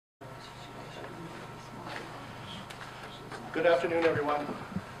Good afternoon, everyone.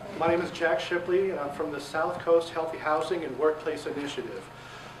 My name is Jack Shipley, and I'm from the South Coast Healthy Housing and Workplace Initiative.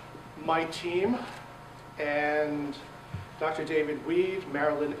 My team and Dr. David Weed,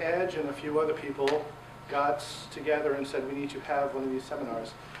 Marilyn Edge, and a few other people got together and said we need to have one of these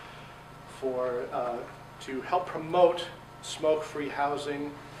seminars to help promote smoke-free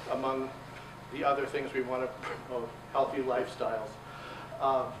housing, among the other things we want to promote, healthy lifestyles.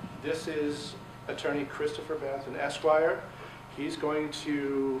 This is Attorney Christopher Banton, Esquire. He's going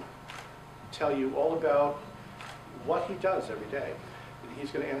to tell you all about what he does every day.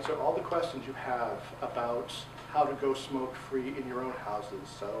 He's going to answer all the questions you have about how to go smoke-free in your own houses.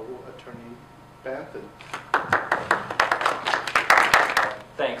 So, Attorney Banton.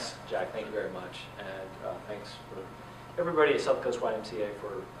 Thanks, Jack. Thank you very much. And thanks for everybody at South Coast YMCA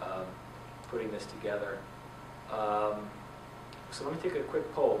for putting this together. So let me take a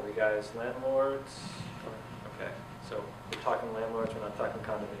quick poll. Are you guys landlords? Okay. So we're talking landlords, we're not talking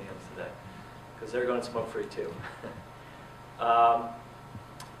condominiums today, because they're going smoke-free too.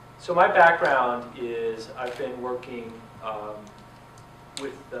 So my background is I've been working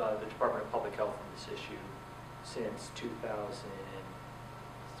with the Department of Public Health on this issue since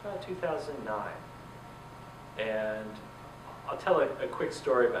 2009. And I'll tell a quick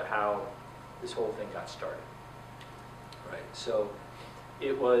story about how this whole thing got started. Right. So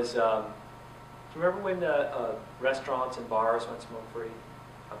it was, do you remember when restaurants and bars went smoke-free?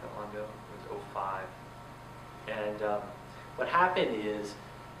 Not that long ago. It was 2005. And what happened is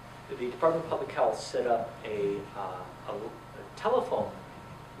the Department of Public Health set up a telephone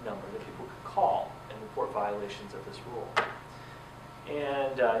number that people could call and report violations of this rule.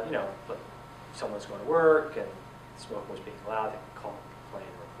 And, you know, if someone's going to work and smoke was being allowed, they could call and complain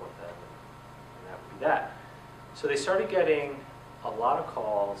and report them, and that would be that. So they started getting a lot of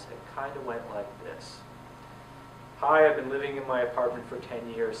calls and kind of went like this. Hi, I've been living in my apartment for 10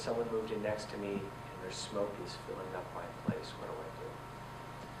 years. Someone moved in next to me and their smoke is filling up my place. What do I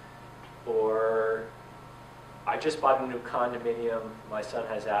do? Or, I just bought a new condominium. My son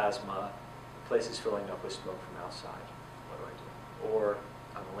has asthma. The place is filling up with smoke from outside. What do I do? Or,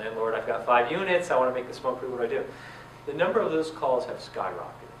 I'm a landlord. I've got 5 units. I want to make the smoke free. What do I do? The number of those calls have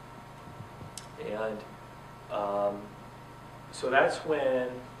skyrocketed. And so that's when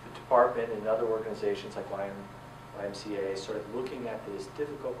the department and other organizations like YMCA started looking at this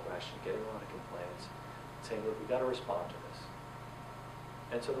difficult question, getting a lot of complaints, saying, look, we've got to respond to this.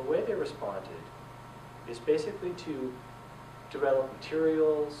 And so the way they responded is basically to develop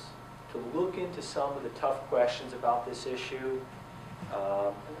materials, to look into some of the tough questions about this issue. And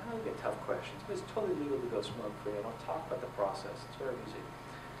how do you get tough questions? It's totally legal to go smoke-free. I don't talk about the process. It's very easy.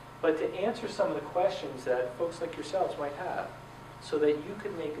 But to answer some of the questions that folks like yourselves might have so that you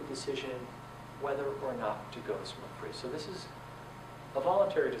can make a decision whether or not to go smoke-free. So this is a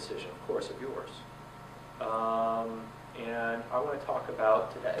voluntary decision, of course, of yours. And I want to talk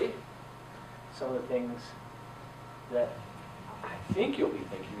about today some of the things that I think you'll be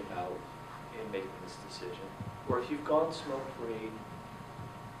thinking about in making this decision. Or if you've gone smoke-free,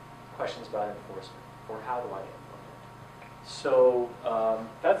 questions about enforcement, or how do I implement it? So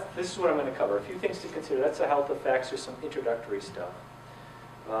this is what I'm going to cover. A few things to consider. That's the health effects. There's some introductory stuff.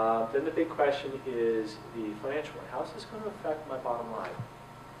 Then the big question is the financial one. How is this going to affect my bottom line?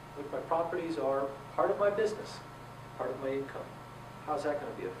 Look, my properties are part of my business, part of my income. How's that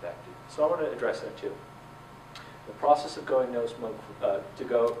going to be affected? So I want to address that too. The process of going no smoke, to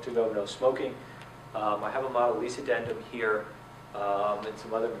go no smoking. I have a model lease addendum here and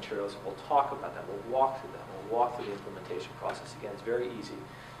some other materials, and we'll talk about that. We'll walk through that. We'll walk through the implementation process. Again, it's very easy.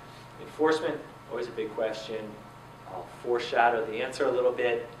 Enforcement, always a big question. I'll foreshadow the answer a little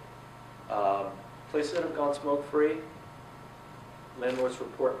bit. Places that have gone smoke-free, landlords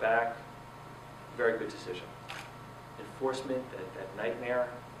report back, very good decision. Enforcement, that nightmare,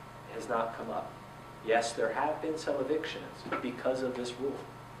 has not come up. Yes, there have been some evictions because of this rule,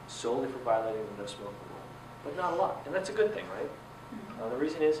 solely for violating the no smoking rule, but not a lot, and that's a good thing, right? The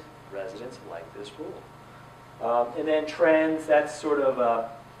reason is residents like this rule. And then trends, that's sort of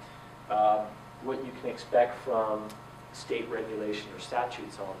what you can expect from state regulation or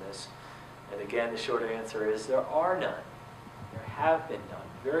statutes on this. And again, the shorter answer is there are none. There have been none.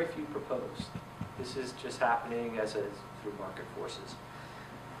 Very few proposed. This is just happening as is through market forces.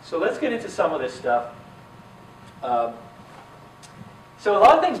 So let's get into some of this stuff. So a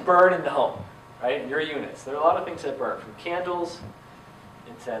lot of things burn in the home, right? In your units. There are a lot of things that burn, from candles,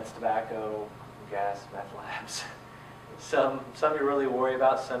 incense, tobacco, gas, meth labs. Some you really worry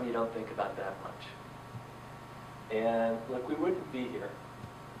about, some you don't think about that much. And look, we wouldn't be here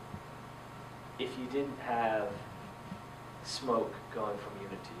if you didn't have smoke going from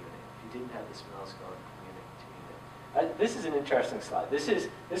unit to unit, if you didn't have the smells going from unit to unit. This is an interesting slide. This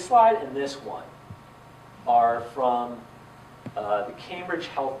slide and this one are from the Cambridge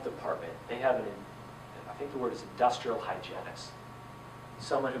Health Department. They have I think the word is industrial hygienist,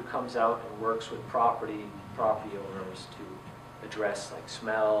 someone who comes out and works with property owners to address like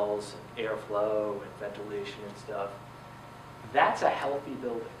smells and airflow and ventilation and stuff. That's a healthy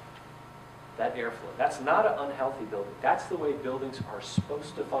building, that airflow. That's not an unhealthy building. That's the way buildings are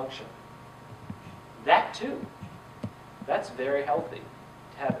supposed to function. That too, that's very healthy,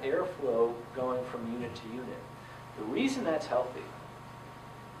 to have airflow going from unit to unit. The reason that's healthy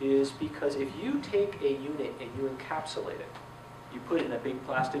is because if you take a unit and you encapsulate it, you put it in a big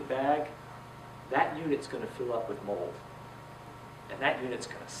plastic bag, that unit's going to fill up with mold. And that unit's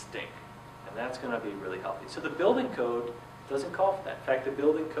going to stink. And that's going to be really healthy. So the building code doesn't call for that. In fact, the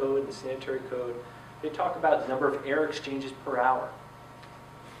building code and the sanitary code, they talk about the number of air exchanges per hour,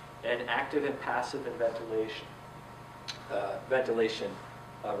 and active and passive and ventilation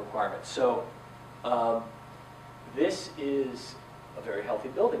requirements. So this is a very healthy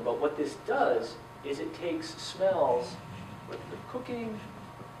building. But what this does is it takes smells, whether they're cooking,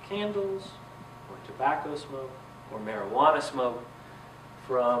 candles, or tobacco smoke, or marijuana smoke,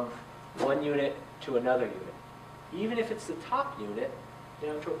 from one unit to another unit. Even if it's the top unit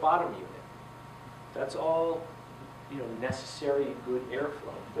down to a bottom unit. That's all, necessary and good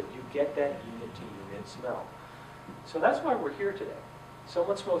airflow, but you get that unit to unit smell. So that's why we're here today.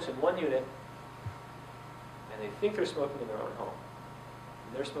 Someone smokes in one unit, and they think they're smoking in their own home.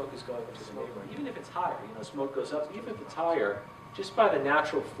 And their smoke is going into the neighborhood. Even if it's higher, smoke goes up, even if it's higher, just by the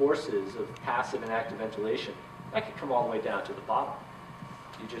natural forces of passive and active ventilation, that could come all the way down to the bottom.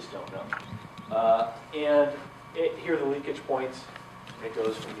 You just don't know. Here are the leakage points. It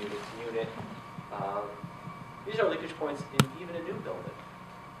goes from unit to unit. These are leakage points in even a new building.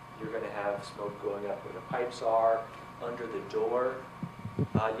 You're going to have smoke going up where the pipes are, under the door.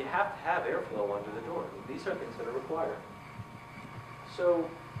 You have to have airflow under the door. These are things that are required. So,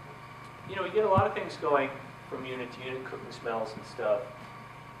 you get a lot of things going from unit to unit, cooking smells and stuff.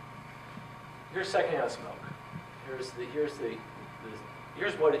 Here's secondhand smoke. Here's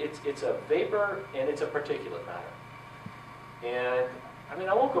what it's a vapor and it's a particulate matter. And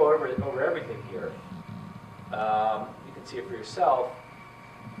I won't go over everything here. You can see it for yourself.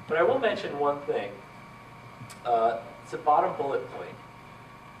 But I will mention one thing. It's a bottom bullet point.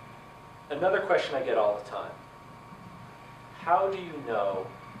 Another question I get all the time. How do you know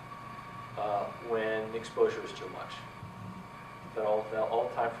when exposure is too much? All the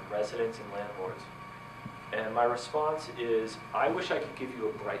time from residents and landlords. And my response is, I wish I could give you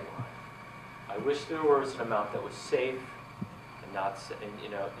a bright line. I wish there was an amount that was safe and not,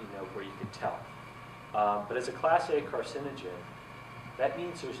 where you could tell. But as a Class A carcinogen, that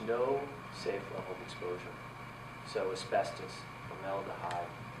means there's no safe level of exposure. So asbestos, formaldehyde,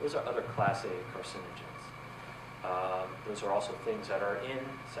 those are other Class A carcinogens. Those are also things that are in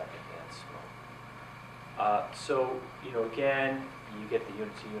secondhand smoke. So, again, you get the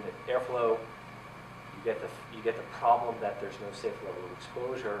unit-to-unit airflow. You get the problem that there's no safe level of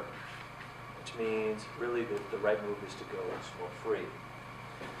exposure, which means really the right move is to go smoke-free.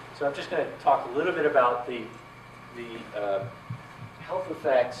 So I'm just going to talk a little bit about the health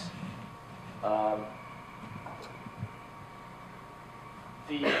effects.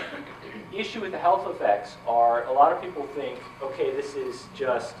 The issue with the health effects are, a lot of people think, okay, this is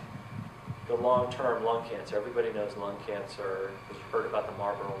just the long-term lung cancer. Everybody knows lung cancer. You've heard about the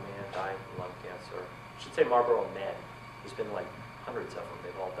Marlboro Man dying from lung cancer. I should say Marlboro men. There's been like hundreds of them.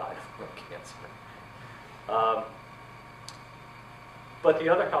 They've all died from lung cancer. But the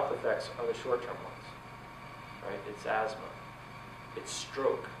other health effects are the short-term ones, right? It's asthma, it's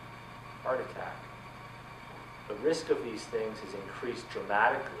stroke, heart attack. The risk of these things is increased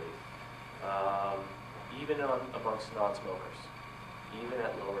dramatically, even amongst non-smokers, even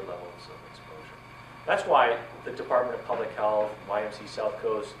at lower levels of exposure. That's why the Department of Public Health, YMC South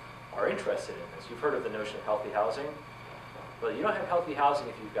Coast, are interested in this. You've heard of the notion of healthy housing. Well, you don't have healthy housing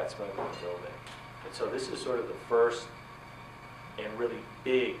if you've got smoke in the building. And so this is sort of the first and really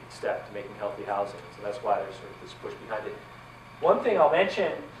big step to making healthy housing. So that's why there's sort of this push behind it. One thing I'll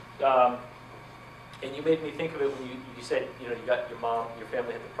mention, and you made me think of it when you said, you got your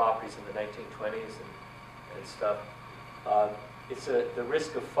family had the properties in the 1920s and stuff. It's the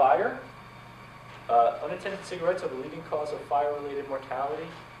risk of fire. Unattended cigarettes are the leading cause of fire-related mortality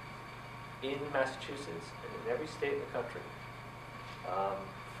in Massachusetts and in every state in the country.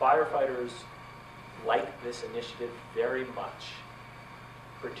 Firefighters like this initiative very much,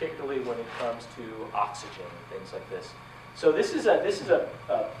 particularly when it comes to oxygen and things like this. So this is a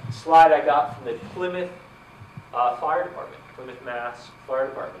slide I got from the Plymouth Fire Department, Plymouth, Mass. Fire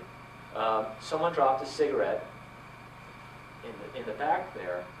Department. Someone dropped a cigarette in the back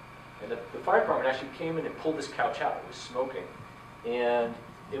there, and the fire department actually came in and pulled this couch out. It was smoking, and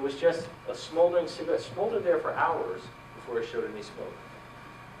it was just a smoldering cigarette, smoldered there for hours before it showed any smoke.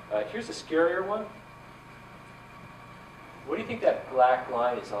 Here's a scarier one. What do you think that black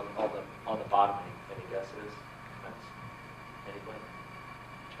line is on the bottom? Any guesses? Anybody?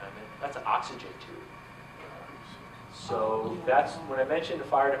 Chime in. That's an oxygen tube. So that's when I mentioned the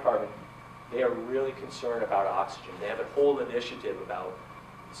fire department. They are really concerned about oxygen. They have a whole initiative about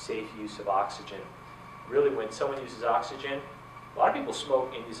safe use of oxygen. Really, when someone uses oxygen, a lot of people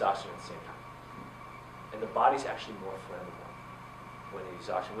smoke and use oxygen at the same time. And the body's actually more flammable when they use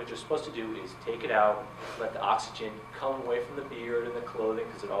oxygen. What you're supposed to do is take it out, let the oxygen come away from the beard and the clothing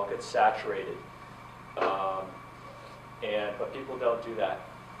because it all gets saturated. But people don't do that.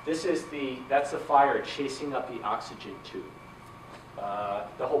 That's the fire chasing up the oxygen tube.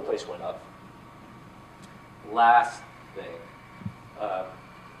 The whole place went up. Last thing.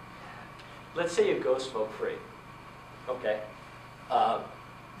 Let's say you go smoke-free. Okay.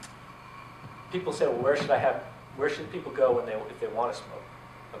 People say, well, where should people go if they want to smoke?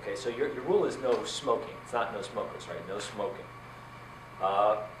 Okay, so your rule is no smoking. It's not no smokers, right? No smoking.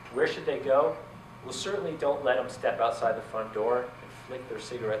 Where should they go? Well, certainly don't let them step outside the front door and flick their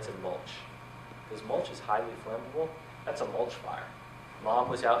cigarettes in mulch. Because mulch is highly flammable. That's a mulch fire. Mom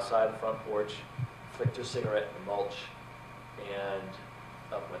was outside the front porch, flicked her cigarette in the mulch, and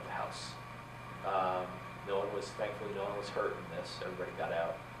up went the house. Thankfully no one was hurt in this. Everybody got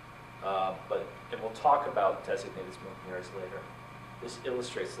out. And we'll talk about designated smoking areas later. This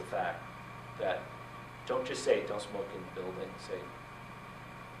illustrates the fact that don't just say don't smoke in the building. Say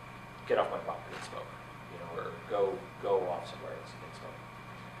get off my property and smoke, or go off somewhere and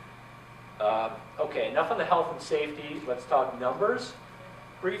smoke. Okay, enough on the health and safety. Let's talk numbers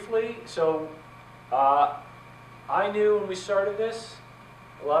briefly. So I knew when we started this,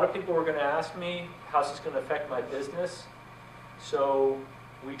 a lot of people were going to ask me, how's this going to affect my business? So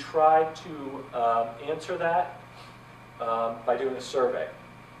we tried to answer that by doing a survey.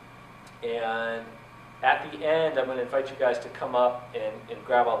 And at the end, I'm going to invite you guys to come up and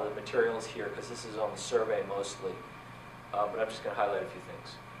grab all the materials here, because this is on the survey mostly. But I'm just going to highlight a few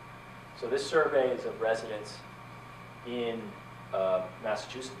things. So this survey is of residents in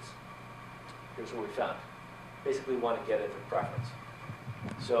Massachusetts. Here's what we found. Basically, we want to get at their preference.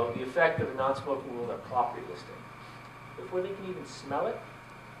 So the effect of the non-smoking rule on their property listing. Before they can even smell it,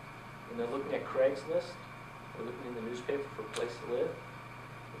 when they're looking at Craigslist, or looking in the newspaper for a place to live,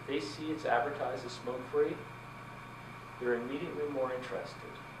 if they see it's advertised as smoke-free, they're immediately more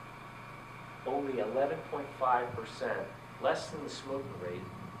interested. Only 11.5%, less than the smoking rate,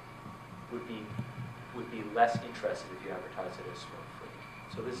 would be less interested if you advertise it as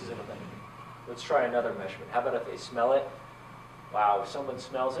smoke-free. So this is another. Let's try another measurement. How about if they smell it? Wow, if someone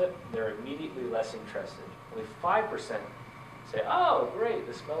smells it, they're immediately less interested. Only 5% say, oh, great,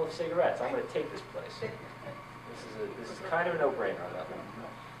 the smell of cigarettes. I'm going to take this place. This is kind of a no-brainer on that one.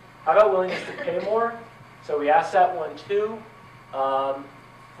 How about willingness to pay more? So we asked that one too.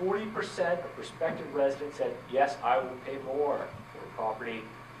 40% of prospective residents said, yes, I will pay more for a property.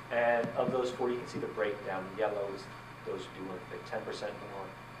 And of those 40, you can see the breakdown. The yellow is those who be willing to pay 10% more.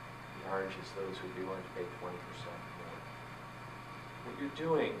 The orange is those who would be willing to pay 20% more. What you're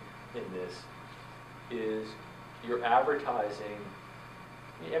doing in this is you're advertising.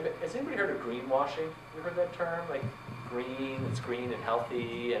 Has anybody heard of greenwashing? You heard that term? Like green, it's green and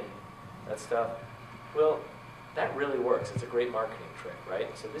healthy and that stuff. Well, that really works. It's a great marketing trick, right?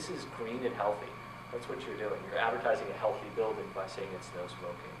 So this is green and healthy. That's what you're doing. You're advertising a healthy building by saying it's no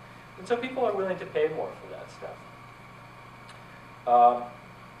smoking. And so people are willing to pay more for that stuff.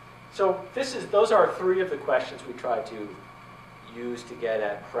 So those are three of the questions we tried to use to get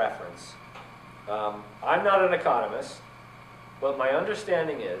at preference. I'm not an economist, but my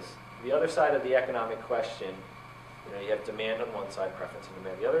understanding is the other side of the economic question, you have demand on one side, preference and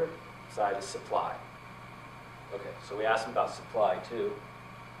demand. The other side is supply. Okay, so we asked them about supply too.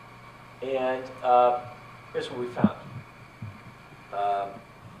 And here's what we found.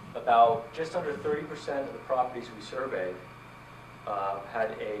 About just under 30% of the properties we surveyed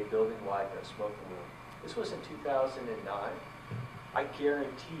had a building-wide no smoking rule. This was in 2009. I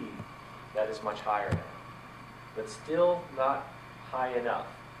guarantee that is much higher now, but still not high enough.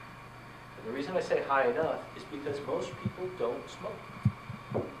 And the reason I say high enough is because most people don't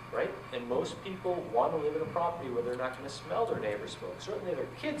smoke, right? And most people want to live in a property where they're not going to smell their neighbor smoke. Certainly their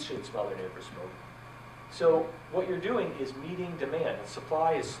kids should smell their neighbor smoke. So what you're doing is meeting demand. The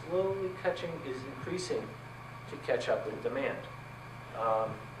supply is increasing to catch up with demand.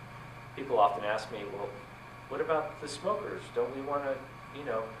 People often ask me, well, what about the smokers? Don't we want to,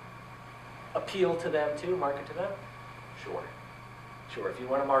 appeal to them too, market to them? Sure. Sure, if you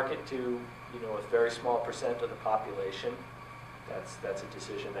want to market to, a very small percent of the population, that's a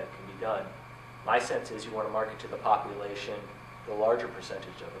decision that can be done. My sense is you want to market to the population, the larger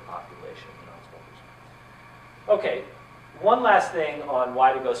percentage of the population, non-smokers. Okay, one last thing on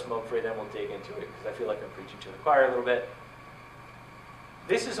why to go smoke-free, then we'll dig into it, because I feel like I'm preaching to the choir a little bit.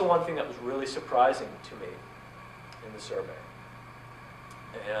 This is the one thing that was really surprising to me in the survey.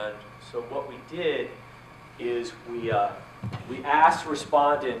 And so what we did is we asked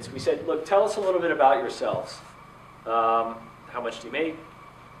respondents, we said, look, tell us a little bit about yourselves. How much do you make?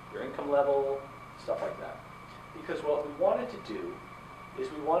 Your income level? Stuff like that. Because what we wanted to do is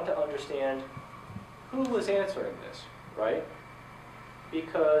we wanted to understand who was answering this, right?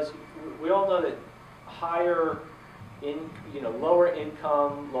 Because we all know that lower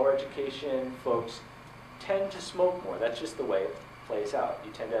income, lower education folks tend to smoke more. That's just the way it plays out.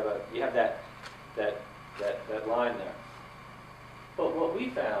 You tend to have that line there. But what we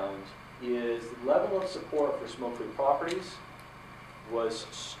found is the level of support for smoke-free properties was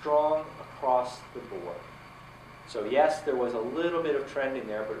strong across the board. So yes, there was a little bit of trending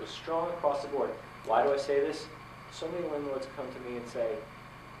there, but it was strong across the board. Why do I say this? So many landlords come to me and say,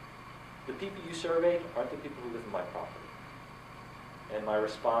 the people you surveyed aren't the people who live in my property. And my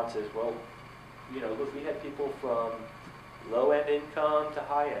response is, well, look, we had people from low-end income to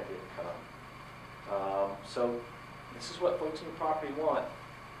high-end income. So this is what folks in the property want.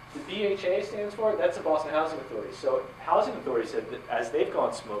 The BHA stands for, that's the Boston Housing Authority. So Housing Authority said that as they've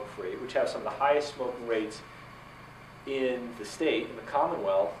gone smoke-free, which have some of the highest smoking rates in the state, in the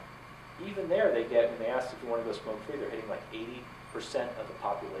Commonwealth, even there they get, when they ask if you want to go smoke-free, they're hitting like 80% of the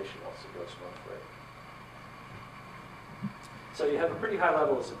population wants to go smoke-free. So you have a pretty high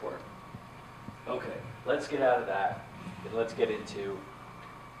level of support. Okay, let's get out of that, and let's get into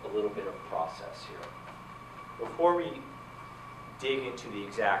a little bit of process here. Before we dig into the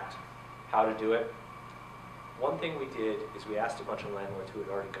exact how to do it, one thing we did is we asked a bunch of landlords who had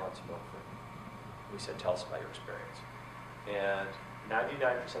already gone smoke-free. We said, tell us about your experience. And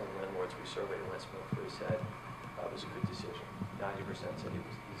 99% of the landlords we surveyed who went smoke-free said it was a good decision. 90% said it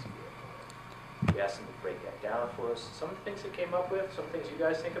was easy to implement. We asked them to break that down for us. Some of the things they came up with, some things you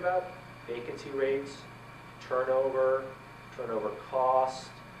guys think about, vacancy rates, turnover cost,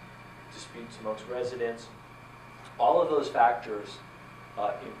 disputes amongst residents, all of those factors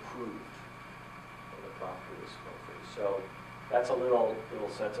improved when the property was smoke-free. So that's a little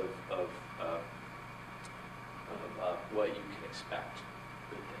sense of what you can expect.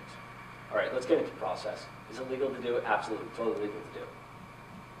 Good things. All right, let's get into process. Is it legal to do it? Absolutely, totally legal to do.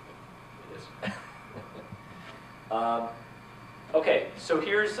 It is. Okay, so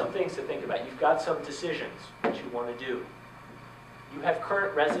here's some things to think about. You've got some decisions that you want to do. You have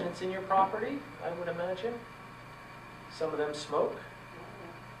current residents in your property, I would imagine. Some of them smoke.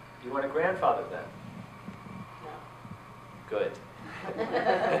 Do you want to grandfather them? No. Good.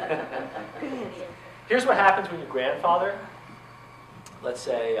 Here's what happens when you grandfather. Let's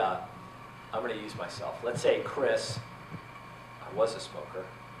say, I'm going to use myself. Let's say Chris, I was a smoker.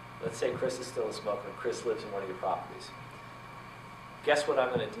 Let's say Chris is still a smoker. Chris lives in one of your properties. Guess what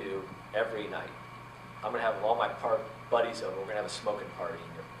I'm going to do every night? I'm going to have all my buddies over. We're going to have a smoking party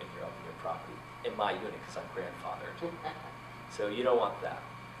in your property, in my unit, because I'm grandfathered. So you don't want that.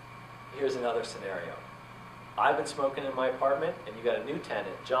 Here's another scenario. I've been smoking in my apartment, and you got a new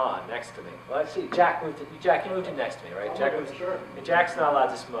tenant, John, next to me. Well, let's see, Jack, you moved in next to me, right? Sure. And Jack's not allowed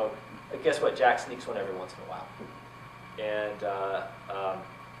to smoke. But guess what? Jack sneaks one every once in a while. And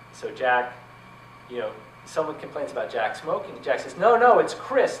so Jack, someone complains about Jack smoking. Jack says, no, it's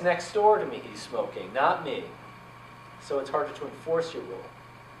Chris next door to me he's smoking, not me. So it's harder to enforce your rule.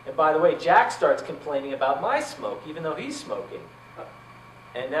 And by the way, Jack starts complaining about my smoke, even though he's smoking.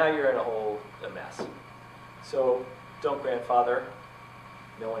 And now you're in a mess. So don't grandfather.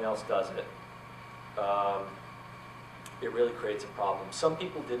 No one else does it. It really creates a problem. Some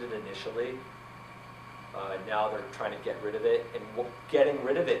people did it initially. Now they're trying to get rid of it. And getting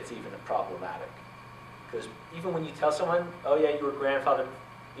rid of it is even problematic. Because even when you tell someone, oh yeah, you were grandfathered,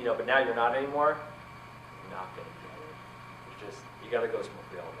 but now you're not anymore, you're not going to get it. It's just, you got to go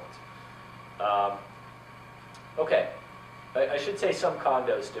smoke-free all at once. Okay, I should say some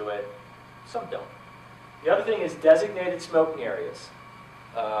condos do it, some don't. The other thing is designated smoking areas.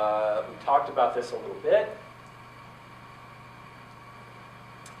 We talked about this a little bit.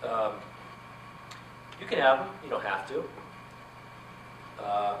 You can have them, you don't have to.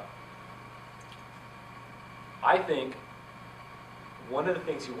 I think one of the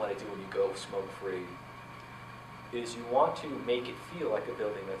things you want to do when you go smoke-free is you want to make it feel like a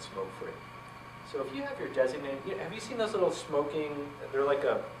building that's smoke-free. So if you have your designated, have you seen those little smoking, they're like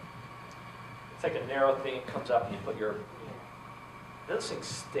it's like a narrow thing, it comes up and you put your, those things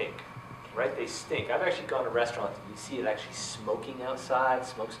stink, right? They stink. I've actually gone to restaurants and you see it actually smoking outside,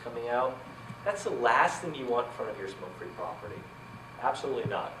 smoke's coming out. That's the last thing you want in front of your smoke-free property. Absolutely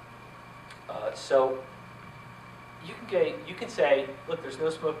not. So you can say, look, there's no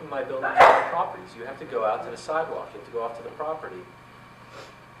smoke in my building or my properties. You have to go out to the sidewalk. You have to go off to the property.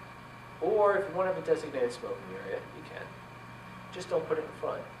 Or if you want to have a designated smoking area, you can. Just don't put it in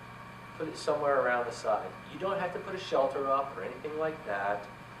front. Put it somewhere around the side. You don't have to put a shelter up or anything like that.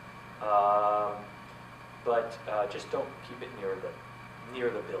 But just don't keep it near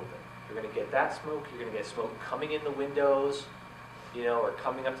the building. You're going to get that smoke. You're going to get smoke coming in the windows, or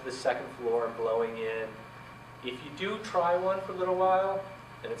coming up to the second floor and blowing in. If you do try one for a little while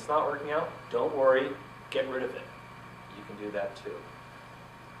and it's not working out, don't worry, get rid of it. You can do that too.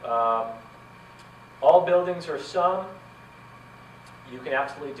 All buildings or some. You can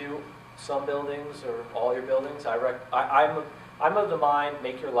absolutely do some buildings or all your buildings. I'm of the mind,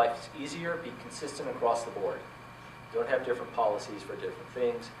 make your life easier, be consistent across the board. Don't have different policies for different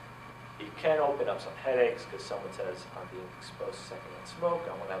things. You can open up some headaches because someone says, I'm being exposed to secondhand smoke,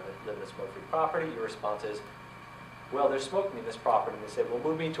 I want to live in a smoke-free property. Your response is, well, there's smoking in this property. And they say, well,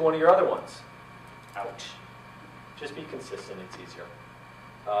 move me to one of your other ones. Ouch. Just be consistent, it's easier.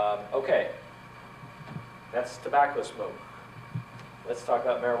 Okay, that's tobacco smoke. Let's talk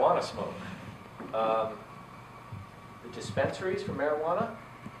about marijuana smoke. The dispensaries for marijuana,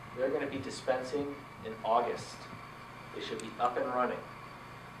 they're going to be dispensing in August. They should be up and running.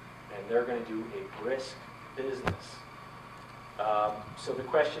 And they're going to do a brisk business. So the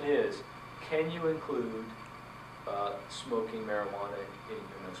question is, can you include smoking marijuana in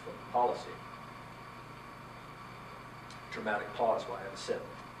your no smoking policy? Dramatic pause while I have a sip.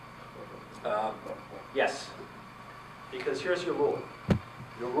 Yes, because here's your rule.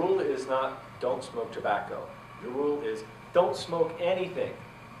 Your rule is not don't smoke tobacco. Your rule is don't smoke anything.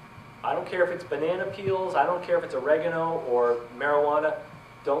 I don't care if it's banana peels, I don't care if it's oregano or marijuana,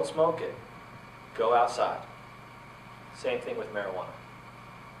 don't smoke it. Go outside. Same thing with marijuana,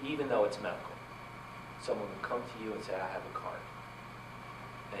 even though it's medical. Someone will come to you and say, I have a card.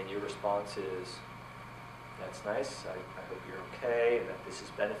 And your response is, that's nice, I hope you're okay, and that this is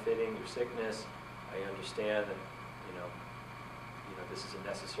benefiting your sickness. I understand that, this is a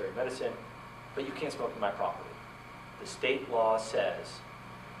necessary medicine, but you can't smoke in my property. The state law says,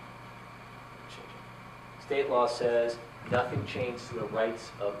 nothing changes to the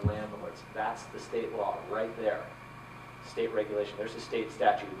rights of landlords. That's the state law right there. State regulation. There's a state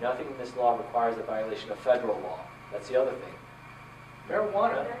statute. Nothing in this law requires a violation of federal law. That's the other thing.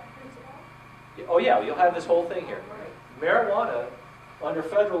 Marijuana. Oh yeah, you'll have this whole thing here. Marijuana, under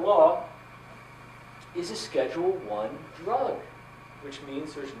federal law, is a Schedule I drug, which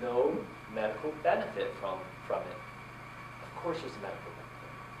means there's no medical benefit from it. Of course there's a medical benefit.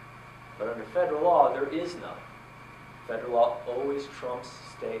 But under federal law, there is none. Federal law always trumps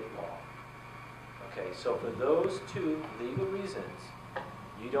state law. Okay, so for those two legal reasons,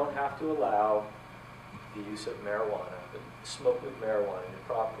 you don't have to allow the use of marijuana, smoke with marijuana in your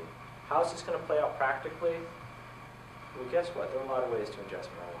property. How's this going to play out practically? Well, guess what? There are a lot of ways to ingest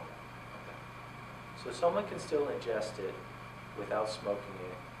marijuana. So someone can still ingest it without smoking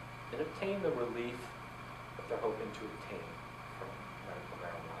it and obtain the relief that they're hoping to obtain from medical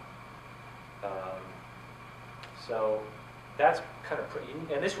marijuana. So that's kind of pretty,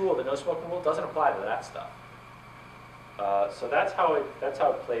 and this rule, the no smoking rule, doesn't apply to that stuff. So that's how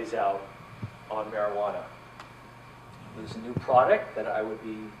it plays out on marijuana. There's a new product that I would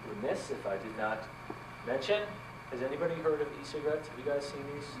be remiss if I did not mention. Has anybody heard of e-cigarettes? Have you guys seen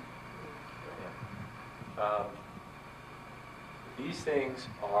these? Yeah. These things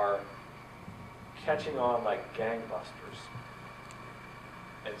are catching on like gangbusters.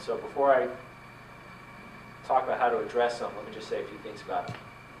 And so before I talk about how to address them, let me just say a few things about it,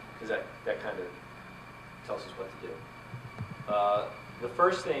 because that kind of tells us what to do. The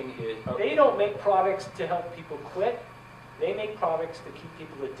first thing is, they don't make products to help people quit. They make products to keep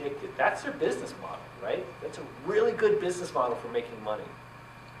people addicted. That's their business model, right? That's a really good business model for making money.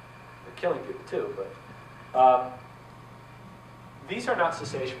 They're killing people too, but these are not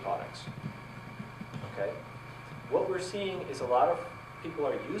cessation products, okay? What we're seeing is a lot of people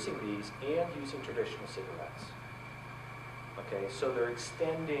are using these and using traditional cigarettes. Okay, so they're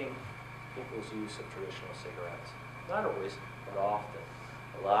extending people's use of traditional cigarettes. Not always, but often.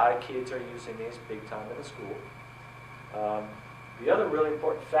 A lot of kids are using these big time in the school. The other really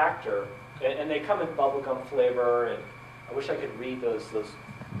important factor, and they come in bubblegum flavor, and I wish I could read those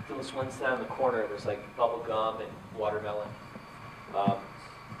ones down in the corner. There's like bubblegum and watermelon.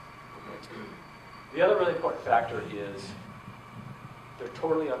 The other really important factor is they're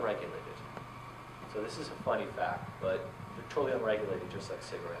totally unregulated. So this is a funny fact, but they're totally unregulated, just like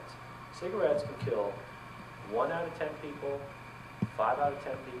cigarettes. Cigarettes can kill 1 out of 10 people, 5 out of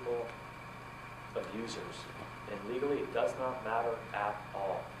 10 people of users, and legally it does not matter at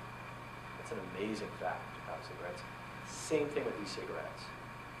all. That's an amazing fact about cigarettes. Same thing with these cigarettes,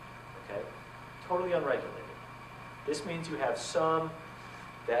 okay? Totally unregulated. This means you have some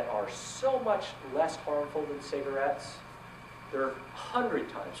that are so much less harmful than cigarettes. They're 100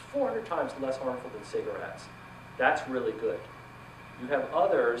 times, 400 times less harmful than cigarettes. That's really good. You have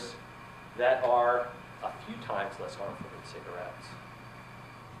others that are a few times less harmful than cigarettes.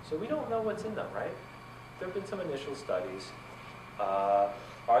 So we don't know what's in them, right? There have been some initial studies.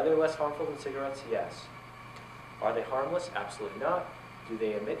 Are they less harmful than cigarettes? Yes. Are they harmless? Absolutely not. Do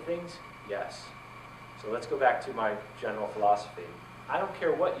they emit things? Yes. So let's go back to my general philosophy. I don't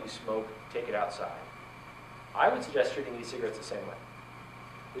care what you smoke, take it outside. I would suggest treating e-cigarettes the same way.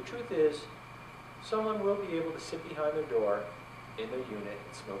 The truth is, someone will be able to sit behind their door in their unit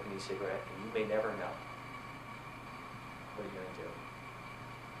and smoke an e-cigarette, and you may never know. What are you going to do?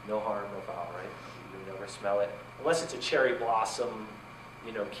 No harm, no foul, right? You'll never smell it. Unless it's a cherry blossom,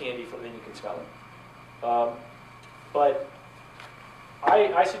 candy, then you can smell it. But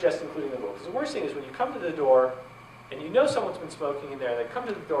I suggest including the rule. Because the worst thing is when you come to the door, and you know someone's been smoking in there, they come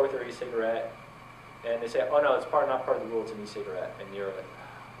to the door with their e-cigarette, and they say, oh no, it's not part of the rule, it's an e-cigarette. And you're like,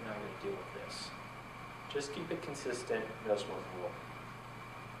 I'm not going to deal with this. Just keep it consistent, no smoke rule.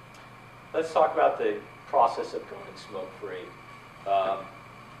 Let's talk about the process of going smoke-free.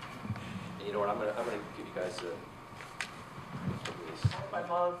 You know what, I'm going to give you guys a lease.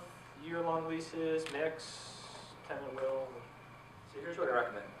 5-month, year-long leases, mix, tenant will. So here's what I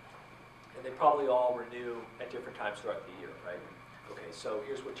recommend. And they probably all renew at different times throughout the year, right? Okay, so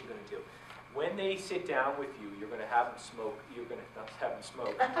here's what you're going to do. When they sit down with you, you're going to have them smoke. You're going to not have them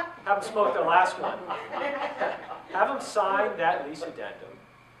smoke. Have them smoke their last one. Have them sign that lease addendum.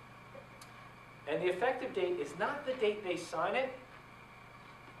 And the effective date is not the date they sign it.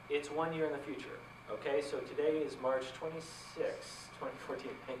 It's 1 year in the future. Okay, so today is March 26,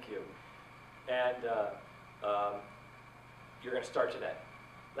 2014. Thank you. And you're going to start today.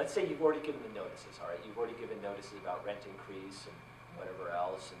 Let's say you've already given the notices, all right? You've already given notices about rent increase and whatever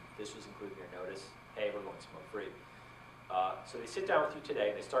else, and this was included in your notice. Hey, we're going smoke-free. So they sit down with you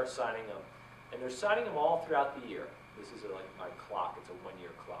today, and they start signing them, and they're signing them all throughout the year. This is like my clock. It's a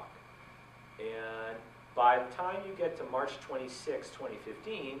 1-year clock. And by the time you get to March 26,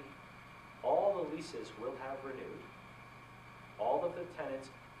 2015, all the leases will have renewed. All of the tenants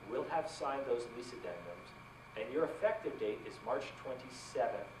will have signed those lease addendums, and your effective date is March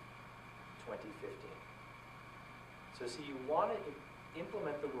 27, 2015. So see, you want to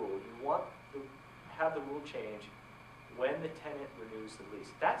implement the rule. You want to have the rule change when the tenant renews the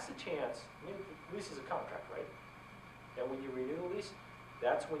lease. That's the chance. I mean, the lease is a contract, right? And when you renew the lease,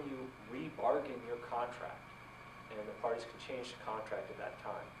 that's when you re-bargain your contract, and the parties can change the contract at that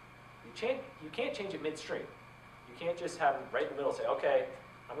time. You can't change it midstream. You can't just have them right in the middle say, okay,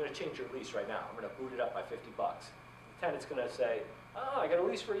 I'm going to change your lease right now. I'm going to boot it up by $50. The tenant's going to say, oh, I got a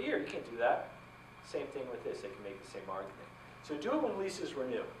lease for a year. You can't do that. Same thing with this. They can make the same argument. So do it when leases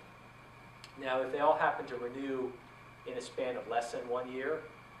renew. Now, if they all happen to renew in a span of less than 1 year,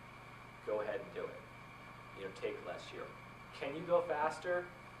 go ahead and do it. Take less year. Can you go faster?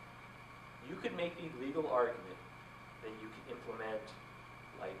 You could make the legal argument that you can implement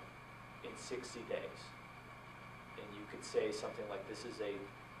like in 60 days. And you could say something like, this is a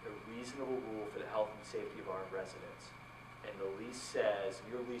reasonable rule for the health and safety of our residents. And the lease says,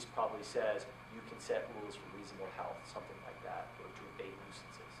 your lease probably says, you can set rules for reasonable health, something like that, or to abate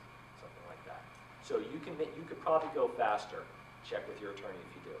nuisances, something like that. So you could probably go faster. Check with your attorney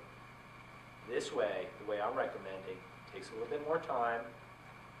if you do. This way, the way I'm recommending, takes a little bit more time,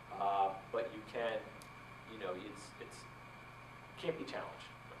 but you can, it can't be challenged.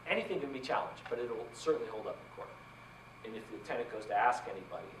 Anything can be challenged, but it'll certainly hold up in court. And if the tenant goes to ask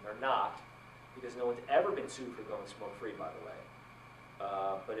anybody, and they're not, because no one's ever been sued for going smoke-free, by the way.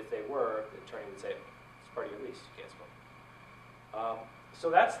 But if they were, the attorney would say, it's part of your lease, you can't smoke. So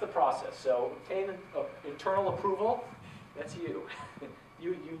that's the process. So obtain internal approval, that's you.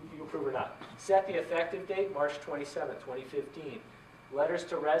 you approve or not. Set the effective date, March 27, 2015. letters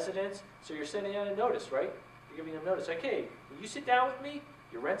to residents. So you're sending out a notice, right? You're giving them notice, like, hey, will you sit down with me?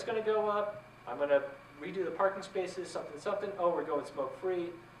 Your rent's gonna go up. I'm gonna redo the parking spaces, something, something. Oh, we're going smoke-free.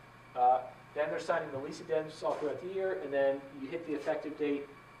 Then they're signing the lease addendums all throughout the year, and then you hit the effective date,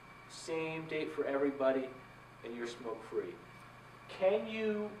 same date for everybody, and you're smoke-free. Can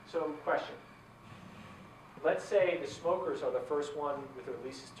you, so question, let's say the smokers are the first one with their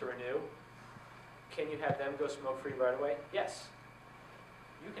leases to renew. Can you have them go smoke-free right away? Yes.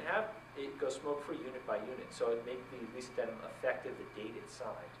 You can have it go smoke-free unit by unit, so it make the lease addendum effective the date it's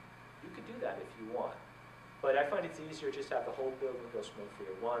signed. You could do that if you want. But I find it's easier just to have the whole building go smoke-free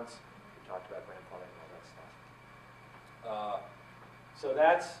at once. We talked about grandfathering and all that stuff. So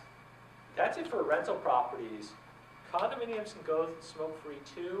that's it for rental properties. Condominiums can go smoke-free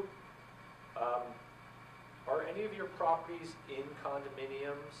too. Are any of your properties in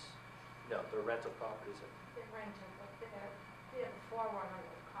condominiums? No, they're rental properties. They're rented, but they're the forerunner of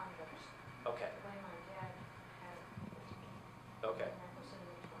condos. Okay, The way my dad had. okay, And that was in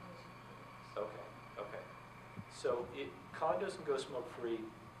the 20s. okay, okay. So condos can go smoke-free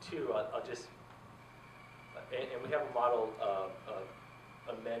too. I'll just, and we have a model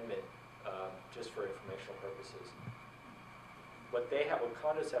amendment just for informational purposes. What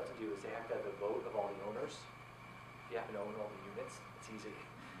condos have to do is they have to have a vote of all the owners. If you happen to own all the units, it's easy.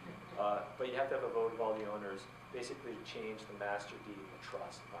 But you have to have a vote of all the owners, basically to change the master deed and the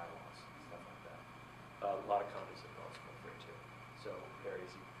trust bylaws, stuff like that. A lot of condos have gone smoke-free too. So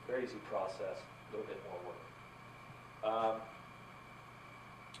very easy process, a little bit more work.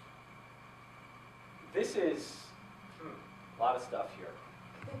 This is a lot of stuff here.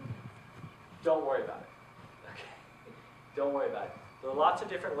 Don't worry about it. Okay. Don't worry about it. There are lots of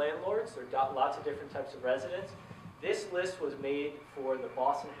different landlords. There are lots of different types of residents. This list was made for the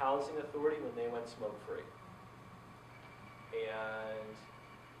Boston Housing Authority when they went smoke-free. And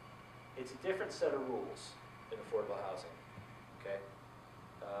it's a different set of rules in affordable housing. Okay?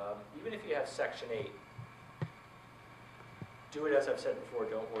 Even if you have Section 8, do it as I've said before,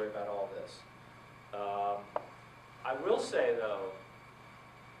 don't worry about all this. I will say, though,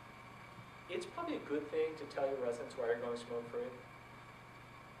 it's probably a good thing to tell your residents why you're going smoke-free.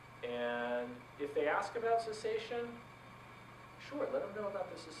 And if they ask about cessation, sure, let them know about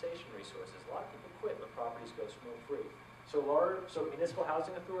the cessation resources. A lot of people quit when properties go smoke-free. So municipal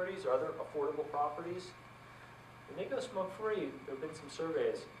housing authorities or other affordable properties, when they go smoke-free, there have been some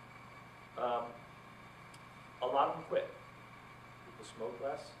surveys, a lot of them quit. People smoke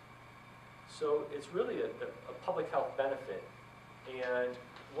less. So it's really a public health benefit. And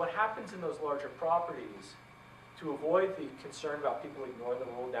what happens in those larger properties, to avoid the concern about people ignoring the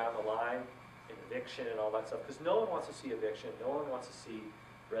rule down the line, and eviction and all that stuff, because no one wants to see eviction, no one wants to see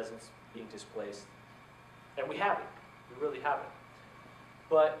residents being displaced. And we haven't, we really haven't.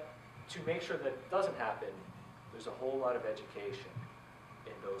 But to make sure that doesn't happen, there's a whole lot of education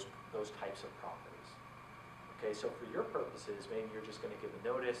in those types of properties. Okay, so for your purposes, maybe you're just going to give a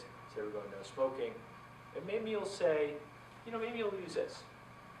notice, say we're going to no smoking, and maybe you'll say, maybe you'll use this.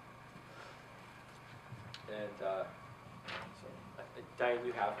 And so, Diane,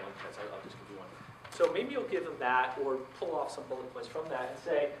 you have one, I'll just give you one. So maybe you'll give them that, or pull off some bullet points from that and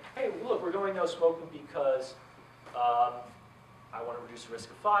say, hey, look, we're going no smoking because I want to reduce the risk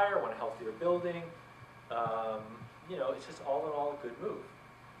of fire, I want a healthier building. It's just all in all a good move.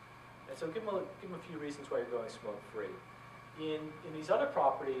 And so give them a few reasons why you're going smoke-free. In these other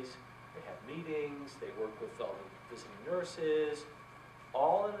properties, they have meetings, they work with all the visiting nurses,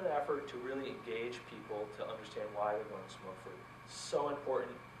 all in an effort to really engage people to understand why they're going smoke-free. So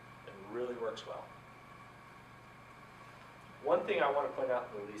important and really works well. One thing I want to point out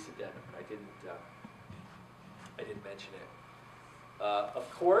in the lease addendum, and I didn't mention it. Of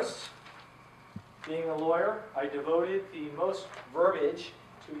course, being a lawyer, I devoted the most verbiage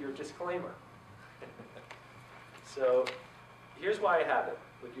to your disclaimer. So here's why I have it.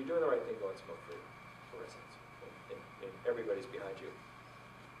 Look, you're doing the right thing going smoke-free, for instance, and everybody's behind you.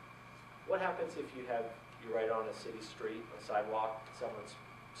 What happens if you right on a city street, a sidewalk, someone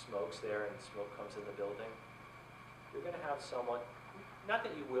smokes there and smoke comes in the building? You're going to have someone, not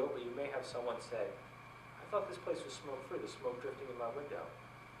that you will, but you may have someone say, I thought this place was smoke-free, there's smoke drifting in my window.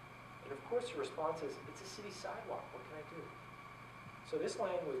 And of course your response is, it's a city sidewalk, what can I do? So this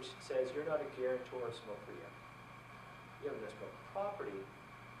language says you're not a guarantor of smoke-free air. You have no smoke property,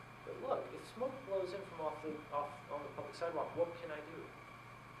 but look, if smoke blows in from off on the public sidewalk, what can I do?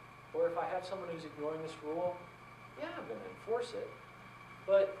 Or if I have someone who's ignoring this rule, yeah, I'm going to enforce it,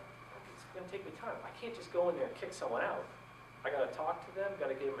 but it's going to take me time. I can't just go in there and kick someone out. I got to talk to them, got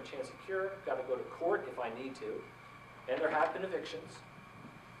to give them a chance to cure, got to go to court if I need to, And there have been evictions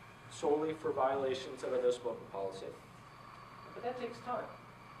solely for violations of a no smoking policy. But that takes time.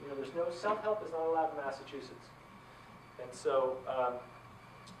 You know, there's no, self-help is not allowed in Massachusetts. And so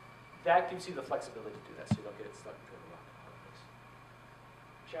that gives you the flexibility to do that so you don't get stuck between a rock and a hard place.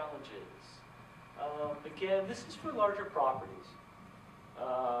 Challenges. Again, this is for larger properties.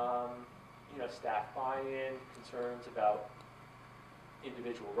 You know, staff buy-in, concerns about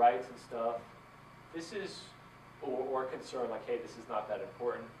individual rights and stuff. This is, or concern like, hey, this is not that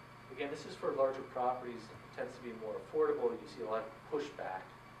important. Again, this is for larger properties. It tends to be more affordable. You see a lot of pushback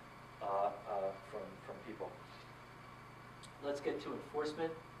from people. Let's get to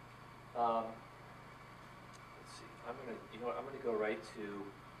enforcement. Let's see. I'm gonna go right to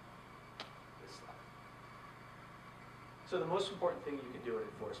this slide. So the most important thing you can do in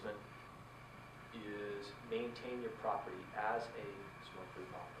enforcement is maintain your property as a smoke-free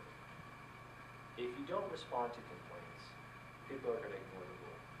property. If you don't respond to complaints, people are going to ignore the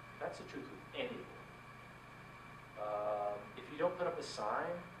rule. That's the truth with any rule. If you don't put up a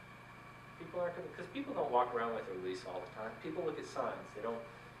sign, people aren't going to, because people don't walk around with their lease all the time. People look at signs. They don't,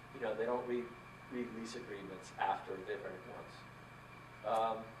 you know, they don't read lease agreements after they've read it once.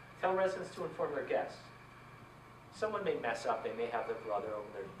 Tell residents to inform their guests. Someone may mess up. They may have their brother over,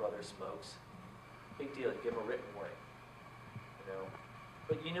 their brother smokes. Big deal. You give them a written warning. You know,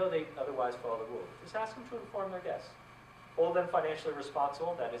 but you know they otherwise follow the rule. Just ask them to inform their guests. Hold them financially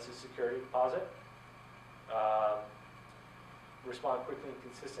responsible. That is a security deposit. Respond quickly and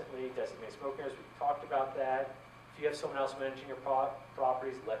consistently. Designate smokers. We talked about that. If you have someone else managing your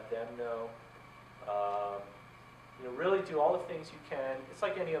properties, let them know. You know, really do all the things you can. It's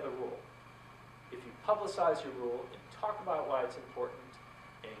like any other rule. If you publicize your rule and talk about why it's important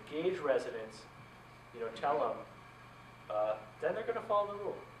and engage residents, you know, tell them, then they're going to follow the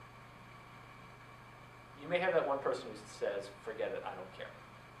rule. You may have that one person who says, forget it, I don't care.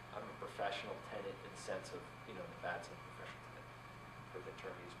 I'm a professional tenant in the sense of, you know, the bad sense of professional tenant, for the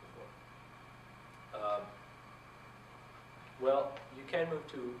term used before. Well, you can move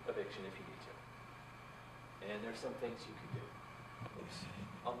to eviction if you need to. And there's some things you can do. Oops.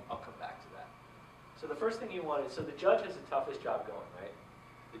 I'll come back to that. So the first thing you want is, so the judge has the toughest job going, right?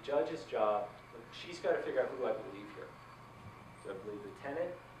 The judge's job, she's got to figure out who do I believe here. Do I believe the tenant,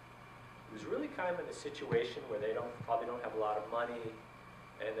 who's really kind of in a situation where they probably don't have a lot of money,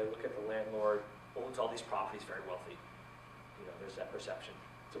 and they look at the landlord, owns all these properties, very wealthy. You know, there's that perception.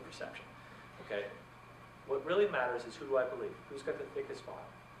 It's a perception, okay? What really matters is who do I believe? Who's got the thickest file?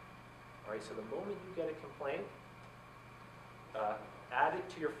 All right, so the moment you get a complaint, add it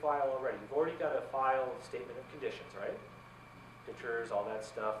to your file already. You've already got a file statement of conditions, right? Pictures, all that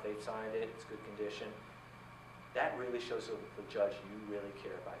stuff, they've signed it, it's good condition. That really shows the judge you really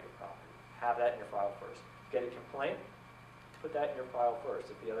care about your property. Have that in your file first. Get a complaint, put that in your file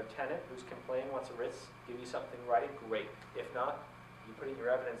first. If the other tenant who's complaining wants to give you something in writing, great. If not, you put it in your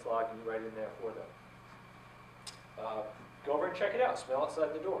evidence log and you write it in there for them. Go over and check it out. Smell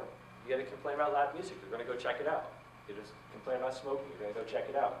outside the door. You get a complaint about loud music, you're going to go check it out. You just complain about smoking, you're going to go check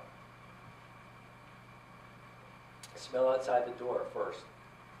it out. Smell outside the door first,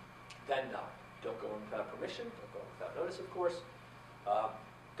 then knock. Don't go in without permission, don't go in without notice, of course.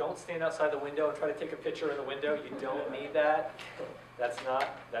 Don't stand outside the window and try to take a picture in the window. You don't need that. That's not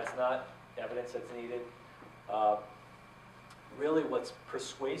evidence that's needed. Really what's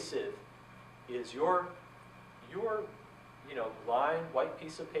persuasive is your line, white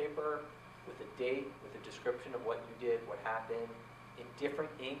piece of paper with a date, with a description of what you did, what happened, in different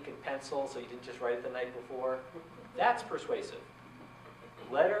ink and pencil, so you didn't just write it the night before. That's persuasive.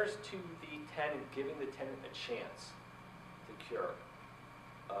 Letters to the tenant, giving the tenant a chance to cure.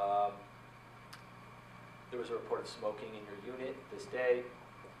 There was a report of smoking in your unit this day.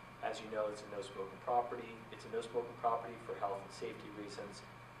 As you know, it's a no-smoking property. It's a no-smoking property for health and safety reasons.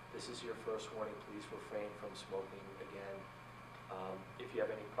 This is your first warning. Please refrain from smoking again. If you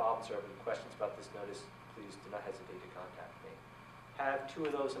have any problems or have any questions about this notice, please do not hesitate to contact me. Have 2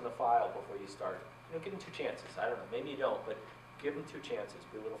 of those in the file before you start. You know, give them 2 chances. I don't know, maybe you don't, but give them 2 chances.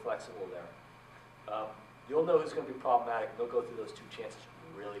 Be a little flexible there. You'll know who's going to be problematic. They'll go through those 2 chances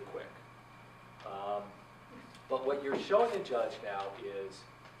really quick. But what you're showing the judge now is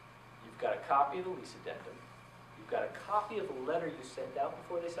you've got a copy of the lease addendum. You've got a copy of the letter you sent out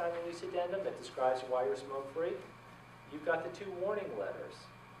before they signed the lease addendum that describes why you're smoke-free. You've got the 2 warning letters.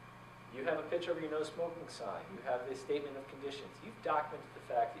 You have a picture of your no smoking sign. You have the statement of conditions. You've documented the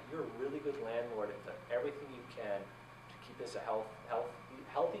fact that you're a really good landlord and done everything you can to keep this a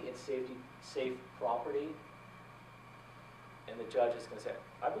healthy and safe property. And the judge is going to say,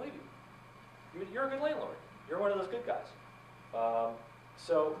 I believe you. You're a good landlord. you're one of those good guys.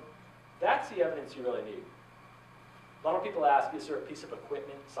 So that's the evidence you really need. A lot of people ask, is there a piece of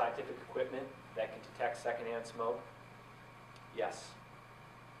equipment, scientific equipment, that can detect secondhand smoke? Yes.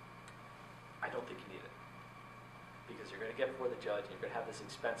 I don't think you need it. Because you're going to get before the judge, and you're going to have this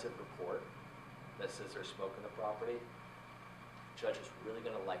expensive report that says there's smoke in the property. The judge is really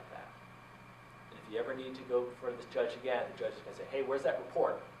going to like that. And if you ever need to go before this judge again, the judge is going to say, hey, where's that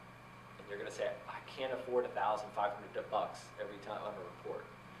report? And you're going to say, I can't afford $1,500 every time on a report.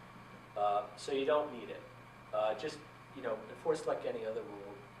 So you don't need it. Just, enforce like any other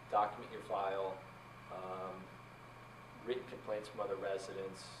rule. Document your file. Written complaints from other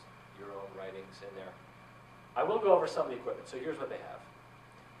residents, your own writings in there. I will go over some of the equipment. So here's what they have.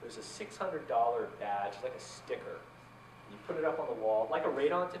 There's a $600 badge, like a sticker. You put it up on the wall, like a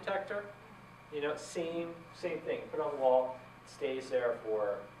radon detector. Same thing. Put it on the wall, it stays there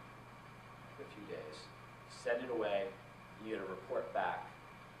for a few days. Send it away. You get a report back.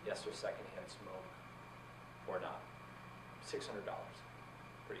 Yes, there's secondhand smoke, or not. $600.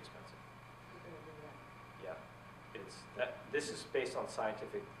 Pretty expensive. Yeah. This is based on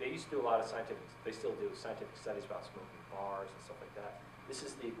scientific. They used to do a lot of scientific. They still do scientific studies about smoking bars and stuff like that. This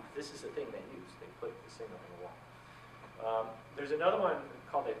is the thing they use. They put this thing on the wall. There's another one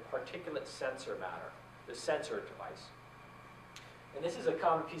called a particulate sensor matter, the sensor device. And this is a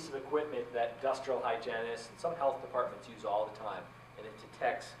common piece of equipment that industrial hygienists and some health departments use all the time, and it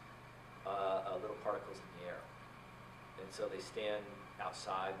detects little particles in the air. And so they stand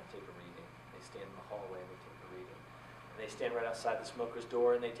outside and take a reading. They stand in the hallway and they take a reading. And they stand right outside the smoker's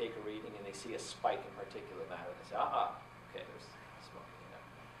door and they take a reading and they see a spike in particulate matter. They say, okay, there's smoking in there.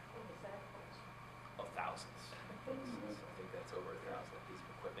 Oh, thousands. I think that's over 1,000 piece of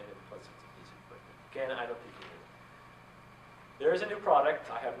equipment, and plus it's a piece of equipment. Again, I don't think you need it. There is a new product.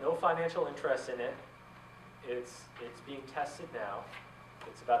 I have no financial interest in it. It's being tested now.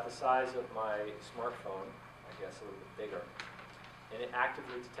 It's about the size of my smartphone, I guess a little bit bigger. And it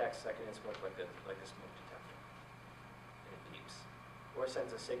actively detects secondhand smoke like a smoke detector. And it beeps. Or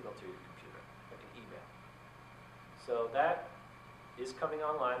sends a signal to your computer, like an email. So that is coming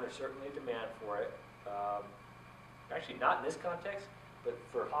online. There's certainly a demand for it. Actually, not in this context, but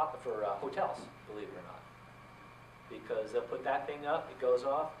for hotels, believe it or not. Because they'll put that thing up, it goes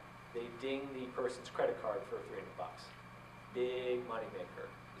off, they ding the person's credit card for $300. Big money maker.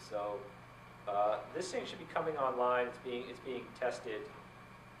 So this thing should be coming online. It's being tested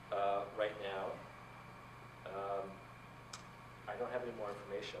right now. I don't have any more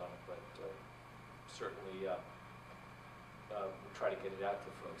information on it, but certainly we'll try to get it out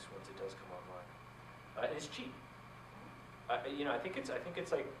to folks once it does come online. And it's cheap. I think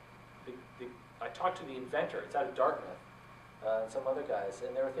it's like I talked to the inventor. It's out of Dartmouth, and some other guys,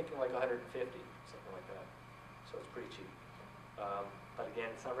 and they were thinking like 150, something like that. So it's pretty cheap. But again,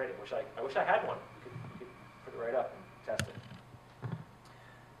 it's not ready. I wish I had one. We could put it right up and test it.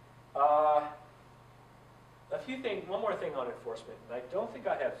 One more thing on enforcement, and I don't think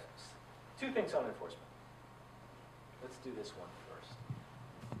I have two things on enforcement. Let's do this one first.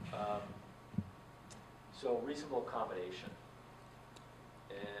 So reasonable accommodation,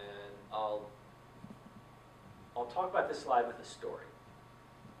 and I'll talk about this slide with a story.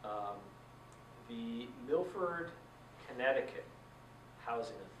 The Milford, Connecticut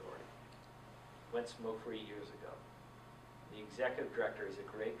Housing Authority went smoke-free years ago. The executive director is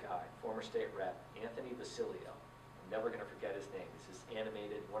a great guy, former state rep, Anthony Vasilio. I'm never going to forget his name. He's this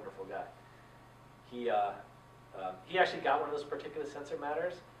animated, wonderful guy. He actually got one of those particulate sensor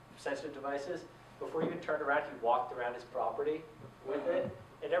matters, sensitive devices. Before he even turned around, he walked around his property with it,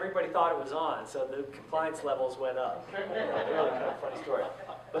 and everybody thought it was on, so the compliance levels went up. Really kind of funny story.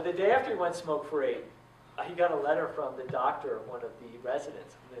 But the day after he went smoke-free, he got a letter from the doctor of one of the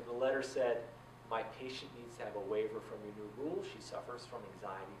residents. And the letter said, my patient needs to have a waiver from your new rules. She suffers from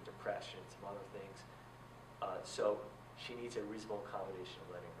anxiety, depression, some other things. So she needs a reasonable accommodation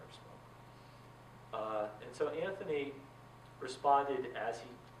of letting her smoke. And so Anthony responded as he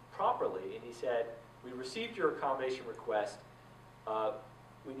properly, and he said, we received your accommodation request.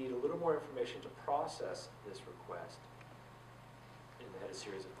 We need a little more information to process this request. And they had a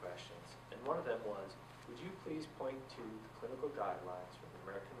series of questions. And one of them was, would you please point to the clinical guidelines from the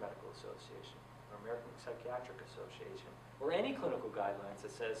American Medical Association or American Psychiatric Association, or any clinical guidelines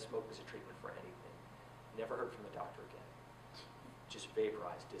that says smoke is a treatment for anything? Never heard from the doctor again. Just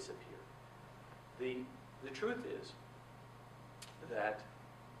vaporized, disappeared. The truth is that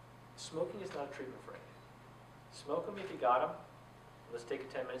smoking is not a treatment for anything. Smoke them if you got them. Let's take a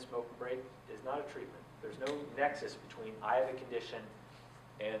 10-minute smoking break. Is not a treatment. There's no nexus between I have a condition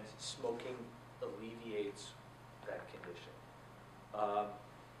and smoking alleviates that condition.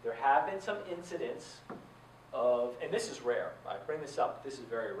 There have been some incidents of, and this is rare, I bring this up, this is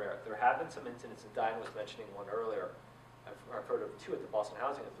very rare. There have been some incidents, and Diane was mentioning one earlier, I've heard of two at the Boston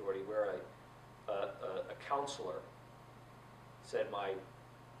Housing Authority, where a counselor said my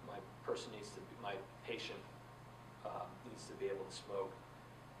person needs to be, my patient needs to be able to smoke,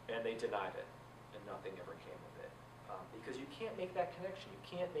 and they denied it, and nothing ever came of it. Because you can't make that connection,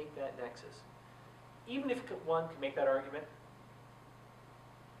 you can't make that nexus. Even if one can make that argument,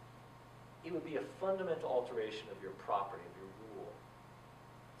 it would be a fundamental alteration of your property, of your rule,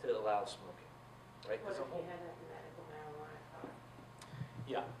 to allow smoking, right? What if There's a whole- you had a medical marijuana card?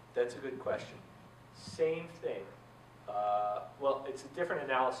 Yeah, that's a good question. Same thing. Well, it's a different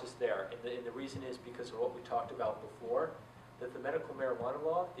analysis there, and the reason is because of what we talked about before, that the medical marijuana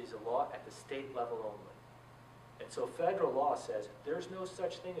law is a law at the state level only. And so federal law says there's no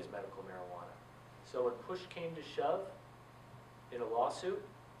such thing as medical marijuana. So when push came to shove in a lawsuit,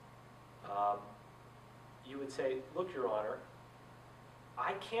 you would say, look, Your Honor,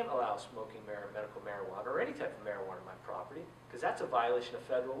 I can't allow smoking medical marijuana or any type of marijuana on my property because that's a violation of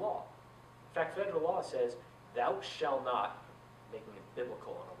federal law. In fact, federal law says, thou shalt not, making it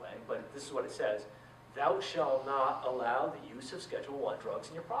biblical in a way, but this is what it says, thou shalt not allow the use of Schedule I drugs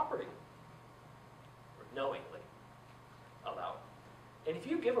in your property. Or knowingly allow it. And if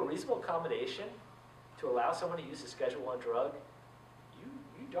you give a reasonable accommodation to allow someone to use a Schedule I drug,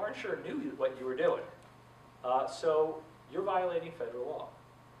 you darn sure knew what you were doing. So you're violating federal law.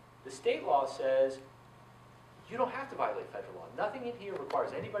 The state law says you don't have to violate federal law. Nothing in here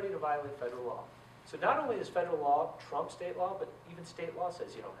requires anybody to violate federal law. So not only does federal law trump state law, but even state law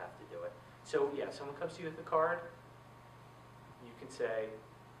says you don't have to do it. So yeah, someone comes to you with a card, you can say,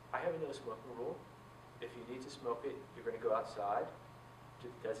 I have a no smoking rule. If you need to smoke it, you're going to go outside to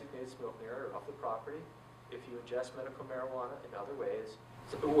the designated smoking area or off the property. If you ingest medical marijuana in other ways,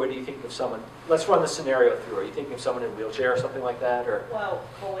 so what do you think of someone? Let's run the scenario through. Are you thinking of someone in a wheelchair or something like that, or? Well,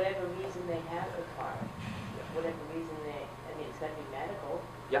 for whatever reason they have the card, whatever reason it's going to be medical.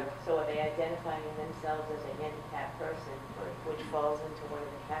 Yeah. So are they identifying themselves as a handicapped person, Right. which falls into one of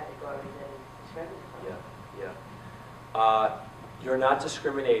the categories that is discriminatory? Yeah. You're not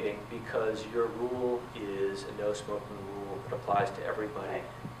discriminating because your rule is a no smoking rule that applies to everybody, Right.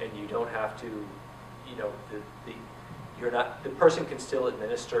 and you don't have to, the person can still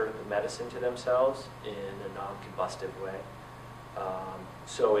administer the medicine to themselves in a non-combustive way.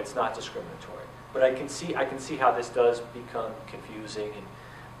 So it's not discriminatory. But I can see how this does become confusing,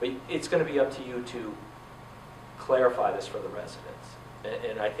 but it's going to be up to you to clarify this for the residents.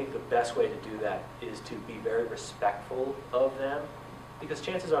 And I think the best way to do that is to be very respectful of them, because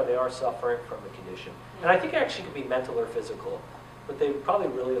chances are they are suffering from the condition. And I think it actually could be mental or physical, but they probably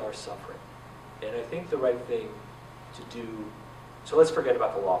really are suffering. And I think the right thing to do, so let's forget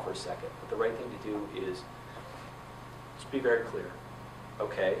about the law for a second, but the right thing to do is just be very clear.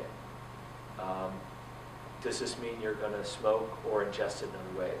 Okay, does this mean you're going to smoke or ingest it in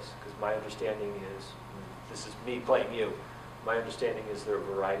other ways? Because my understanding is, this is me playing you, my understanding is there are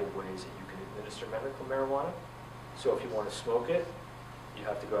a variety of ways that you can administer medical marijuana. So if you want to smoke it, you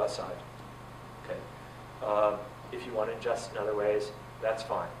have to go outside. Okay. If you want to ingest in other ways, that's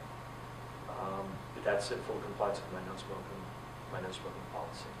fine. But that's in full compliance with my no smoking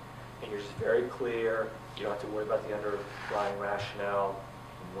policy. And you're just very clear. You don't have to worry about the underlying rationale.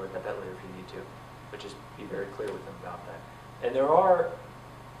 You can worry about that later if you need to. But just be very clear with them about that. And there are,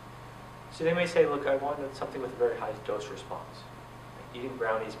 so they may say, look, I wanted something with a very high dose response. Eating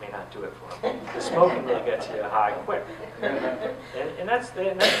brownies may not do it for them. The smoking really gets you high quick. And that's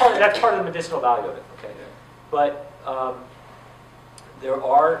part of the medicinal value of it, okay? But there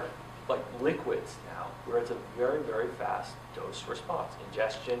are like liquids now where it's a very, very fast dose response.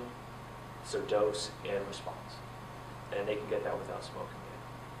 Ingestion, so dose and response. And they can get that without smoking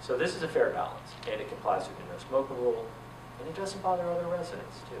it. So this is a fair balance, and it complies with the no smoking rule, and it doesn't bother other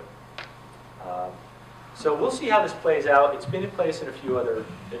residents too. So we'll see how this plays out. It's been in place in a few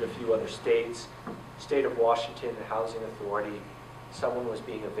other states. State of Washington, the Housing Authority, someone was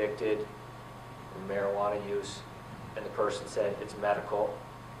being evicted from marijuana use, and the person said it's medical,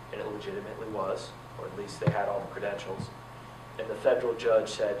 and it legitimately was, or at least they had all the credentials. And the federal judge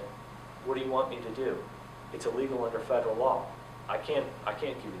said, what do you want me to do? It's illegal under federal law. I can't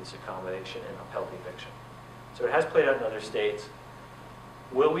give you this accommodation, and upheld the eviction. So it has played out in other states.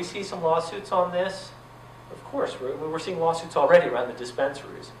 Will we see some lawsuits on this? Of course, we're seeing lawsuits already around the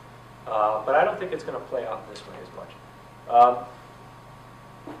dispensaries. But I don't think it's going to play out in this way as much.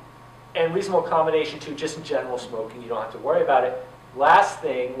 And reasonable accommodation too, just in general smoking, you don't have to worry about it. Last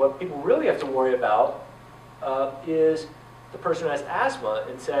thing, what people really have to worry about is the person who has asthma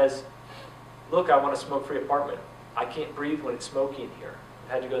and says, look, I want a smoke-free apartment. I can't breathe when it's smoky in here.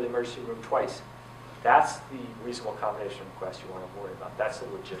 I had to go to the emergency room twice. That's the reasonable accommodation request you want to worry about. That's the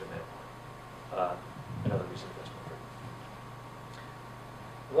legitimate one. Another reason to go smoke-free.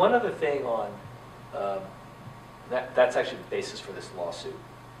 One other thing on, that's actually the basis for this lawsuit,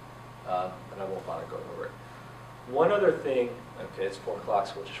 and I won't bother going over it. One other thing, okay, it's 4 o'clock,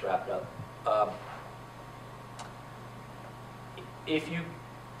 so we'll just wrap it up.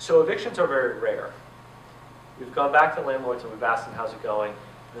 So evictions are very rare. We've gone back to landlords and we've asked them how's it going.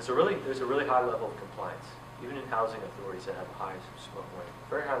 There's a really high level of compliance, even in housing authorities that have a high smoke rate.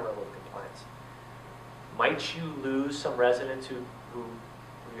 Very high level of compliance. Might you lose some residents who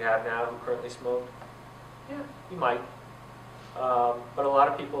you have now who currently smoke? Yeah, you might. But a lot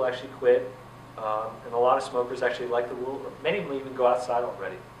of people actually quit, and a lot of smokers actually like the rule. Many will even go outside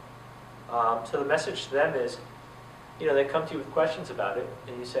already. So the message to them is, they come to you with questions about it,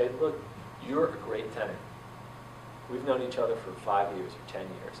 and you say, look, you're a great tenant. We've known each other for 5 years or 10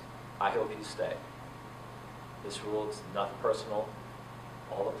 years. I hope you stay. This rule is nothing personal.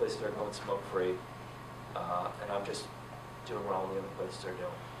 All the places are going smoke-free, and I'm just doing wrong with the other places they're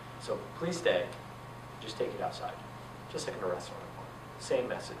doing. So please stay. Just take it outside, just like in a restaurant. Same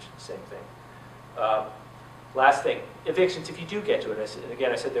message, same thing. Last thing, evictions, if you do get to it, and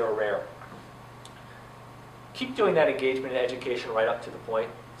again, I said they were rare. Keep doing that engagement and education right up to the point.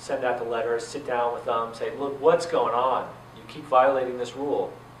 Send out the letters, sit down with them, say, look, what's going on? You keep violating this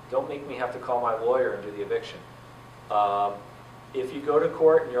rule. Don't make me have to call my lawyer and do the eviction. If you go to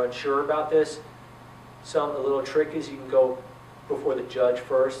court and you're unsure about this, a little trick is you can go before the judge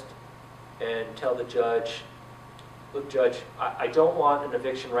first and tell the judge, look, judge, I don't want an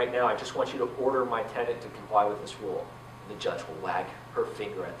eviction right now. I just want you to order my tenant to comply with this rule. And the judge will wag her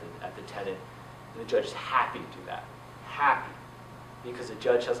finger at the tenant. And the judge is happy to do that. Happy. Because the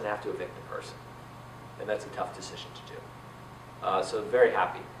judge doesn't have to evict the person. And that's a tough decision to do. So very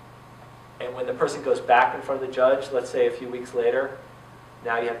happy. And when the person goes back in front of the judge, let's say a few weeks later,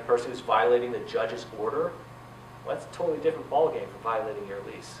 now you have the person who's violating the judge's order. Well, that's a totally different ballgame from violating your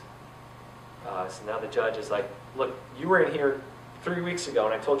lease. So now the judge is like, look, you were in here 3 weeks ago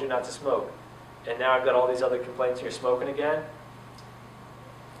and I told you not to smoke. And now I've got all these other complaints and you're smoking again.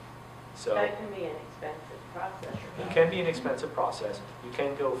 So That can be an expensive process. it can be an expensive process. You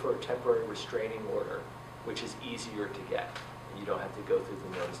can go for a temporary restraining order, which is easier to get. And you don't have to go through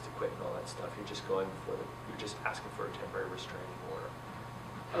the notice to quit and all that stuff. You're just you're just asking for a temporary restraining order.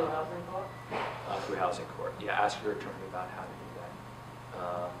 Through housing court? Through housing court. Yeah, ask your attorney about how to do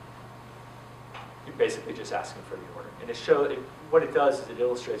that. You're basically just asking for the order. And what it does is it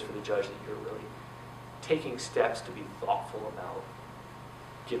illustrates for the judge that you're really taking steps to be thoughtful about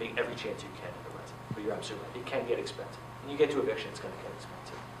giving every chance you can to the resident. But you're absolutely right. It can get expensive. When you get to eviction, it's going to get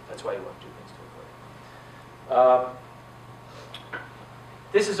expensive. That's why you want to do things to avoid it.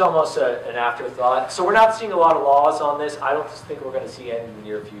 This is almost an afterthought. So we're not seeing a lot of laws on this. I don't think we're going to see any in the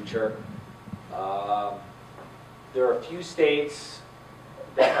near future. There are a few states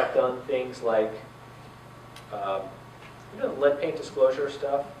that have done things like, lead paint disclosure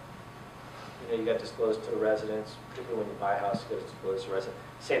stuff. You got to disclose to the residents, particularly when you buy a house, you got to disclose to the resident.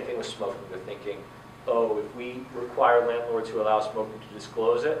 Same thing with smoking. They're thinking, oh, if we require landlords who allow smoking to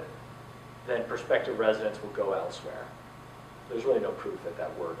disclose it, then prospective residents will go elsewhere. There's really no proof that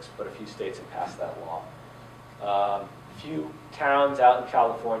that works, but a few states have passed that law. A few towns out in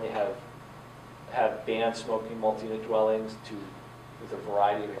California have banned smoking multi-unit dwellings with a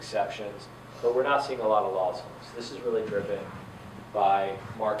variety of exceptions, but we're not seeing a lot of laws on this. This is really driven by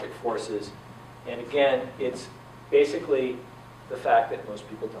market forces. And again, it's basically the fact that most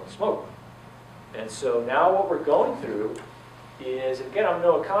people don't smoke. And so now what we're going through is, again, I'm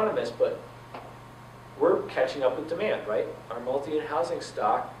no economist, but we're catching up with demand, right? Our multi-unit housing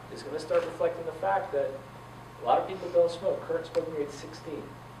stock is going to start reflecting the fact that a lot of people don't smoke. Current smoking rate is 16.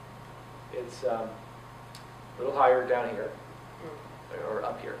 It's a little higher down here, or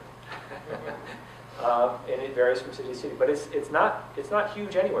up here. And it varies from city to city, but it's not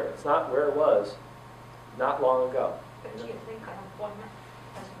huge anywhere. It's not where it was not long ago. But do you think unemployment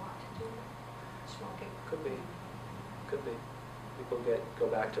has a lot to do with smoking? Could be. People go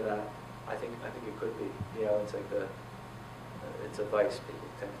back to that. I think it could be. It's like it's a vice. People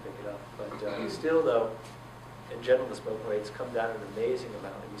tend to pick it up. But still, though, in general, the smoking rates come down an amazing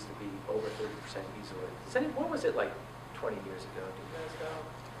amount. It used to be over 30% easily. What was it like 20 years ago? Do you guys know?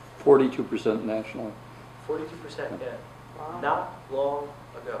 42% nationally. 42%, yeah. Wow. Not long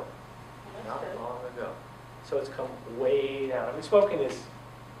ago. That's Not good. long ago. So it's come way down. I mean, smoking is,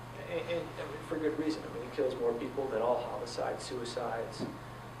 and for good reason. I mean, it kills more people than all homicides, suicides,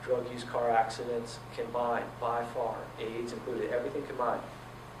 drug use, car accidents combined, by far. AIDS included, everything combined.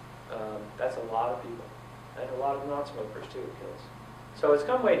 That's a lot of people. And a lot of non-smokers too it kills. So it's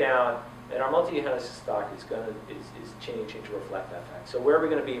come way down, and our multi-housing stock is changing to reflect that fact. So where are we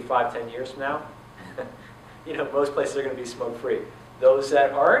going to be 5, 10 years from now? You know, most places are going to be smoke-free. Those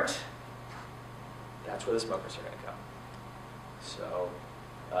that aren't, that's where the smokers are going to go. So,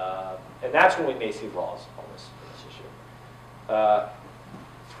 and that's when we may see laws on this issue. I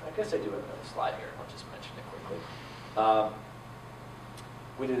guess I do have another slide here. I'll just mention it quickly.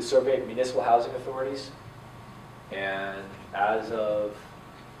 We did a survey of municipal housing authorities, and as of,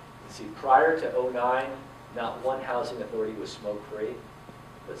 let's see, prior to '09, not one housing authority was smoke-free.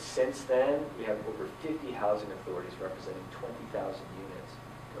 But since then, we have over 50 housing authorities representing 20,000 units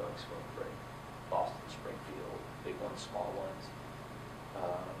going smoke-free. Boston, Springfield, big ones, small ones.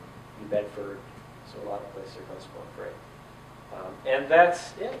 New Bedford, so a lot of places are going smoke-free. And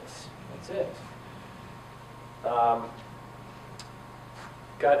that's it. That's it.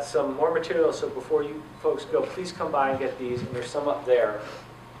 Got some more material, so before you folks go, please come by and get these, and there's some up there.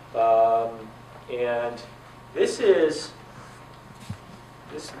 And this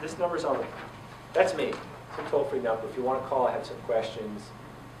number's on the, that's me. It's a toll-free number. If you want to call, I have some questions.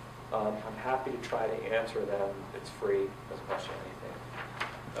 I'm happy to try to answer them. It's free, doesn't cost you anything.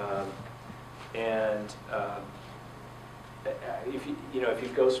 If you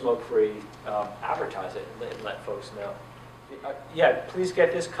go smoke-free, advertise it and let folks know. Yeah, please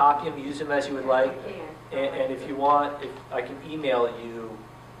get this, copy them, use them as you would like. And if you want, I can email you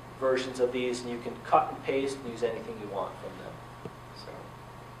versions of these, and you can cut and paste and use anything you want from them. So,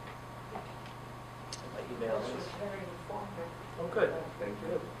 and my email is. Very informative. Oh, good. Thank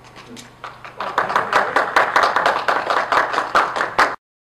you.